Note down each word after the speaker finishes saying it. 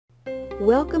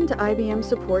Welcome to IBM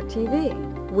Support TV,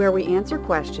 where we answer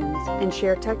questions and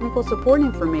share technical support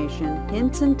information,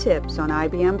 hints, and tips on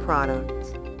IBM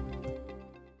products.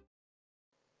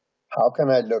 How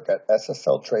can I look at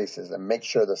SSL traces and make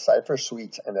sure the cipher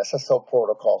suites and SSL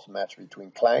protocols match between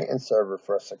client and server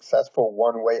for a successful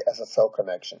one-way SSL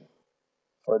connection?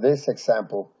 For this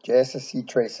example, JSSC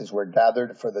traces were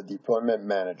gathered for the deployment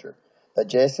manager. The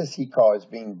JSSC call is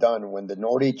being done when the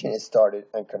node agent is started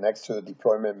and connects to the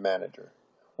deployment manager.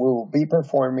 We will be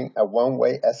performing a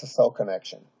one-way SSL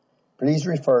connection. Please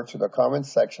refer to the comments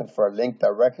section for a link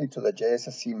directly to the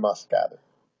JSSC must gather.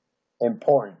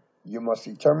 Important: you must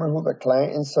determine who the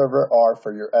client and server are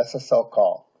for your SSL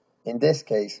call. In this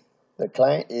case, the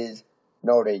client is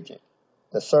node agent.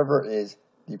 The server is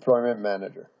deployment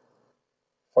manager.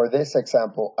 For this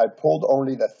example, I pulled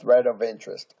only the thread of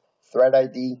interest, thread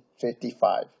ID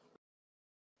 55.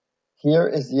 Here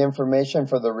is the information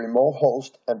for the remote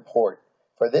host and port.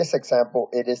 For this example,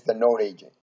 it is the node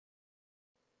agent.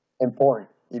 Important: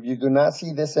 if you do not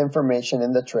see this information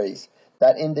in the trace,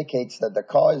 that indicates that the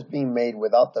call is being made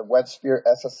without the WebSphere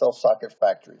SSL socket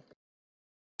factory.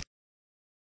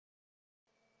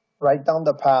 Write down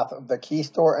the path of the key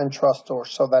store and trust store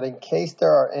so that in case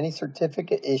there are any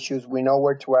certificate issues, we know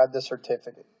where to add the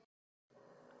certificate.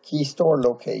 Key store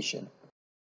location.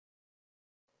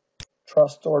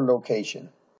 Trust store location.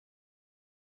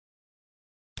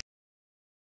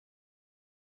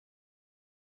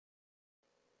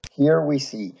 Here we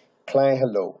see client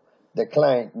hello. The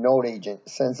client node agent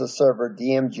sends the server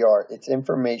DMGR its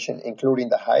information, including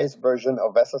the highest version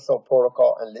of SSL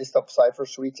protocol and list of cipher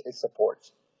suites it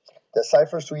supports. The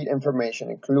cipher suite information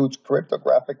includes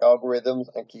cryptographic algorithms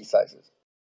and key sizes.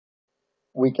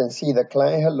 We can see the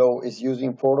client hello is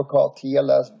using protocol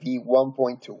TLS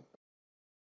v1.2.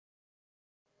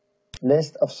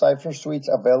 List of cipher suites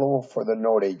available for the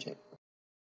node agent.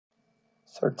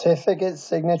 Certificate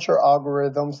signature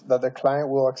algorithms that the client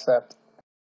will accept.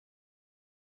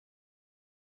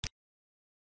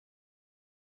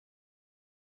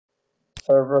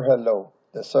 Server hello.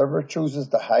 The server chooses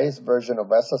the highest version of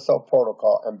SSL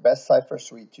protocol and best cipher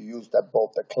suite to use that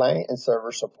both the client and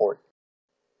server support.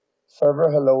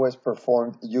 Server hello is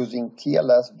performed using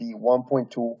TLS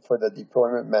v1.2 for the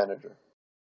deployment manager.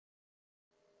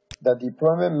 The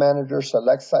deployment manager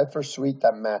selects cipher suite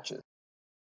that matches.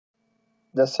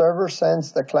 The server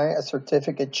sends the client a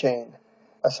certificate chain.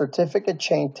 A certificate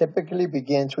chain typically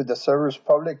begins with the server's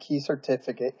public key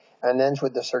certificate and ends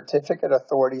with the certificate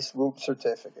authority's root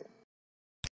certificate.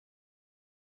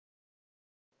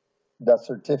 The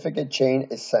certificate chain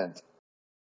is sent.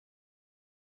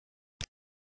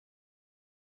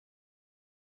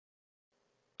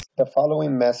 The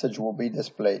following message will be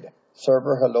displayed: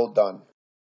 Server hello done.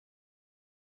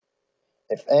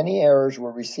 If any errors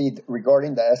were received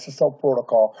regarding the SSL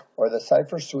protocol or the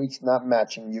cipher suites not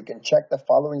matching, you can check the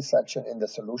following section in the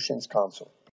Solutions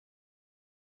console.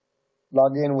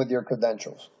 Log in with your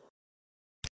credentials.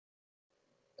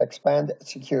 Expand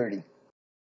security.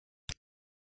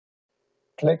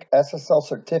 Click SSL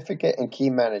Certificate and Key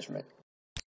Management.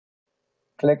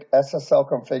 Click SSL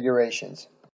Configurations.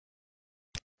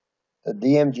 The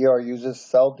DMGR uses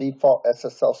cell default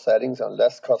SSL settings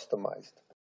unless customized.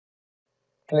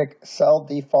 Click Cell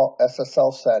Default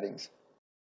SSL Settings.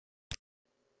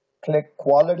 Click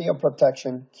Quality of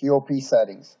Protection QoP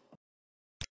Settings.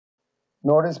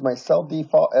 Notice my Cell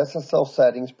Default SSL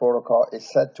Settings protocol is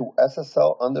set to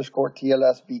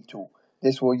SSL_TLS v2.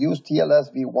 This will use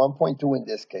TLS v1.2 in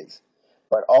this case,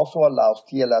 but also allows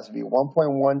TLS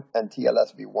v1.1 and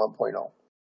TLS v1.0.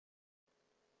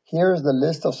 Here is the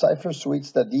list of cipher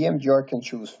suites that DMGR can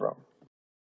choose from.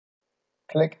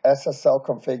 Click SSL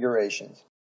Configurations.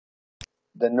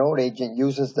 The node agent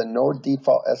uses the node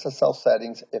default SSL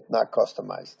settings if not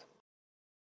customized.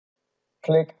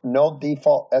 Click Node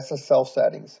Default SSL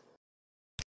Settings.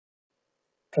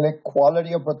 Click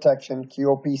Quality of Protection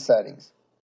QoP Settings.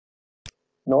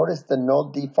 Notice the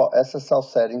node default SSL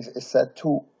settings is set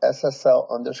to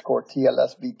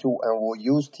SSL_TLS v2 and will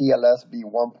use TLS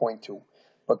v1.2,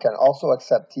 but can also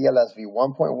accept TLS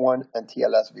v1.1 and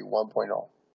TLS v1.0.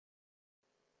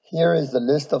 Here is the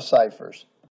list of ciphers.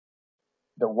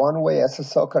 The one-way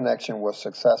SSL connection was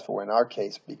successful in our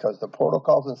case because the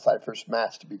protocols and ciphers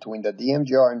matched between the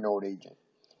DMGR and node agent.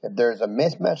 If there is a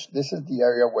mismatch, this is the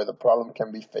area where the problem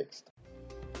can be fixed.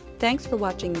 Thanks for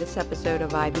watching this episode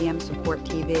of IBM Support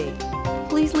TV.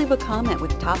 Please leave a comment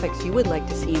with topics you would like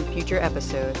to see in future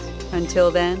episodes.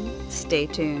 Until then, stay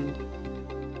tuned.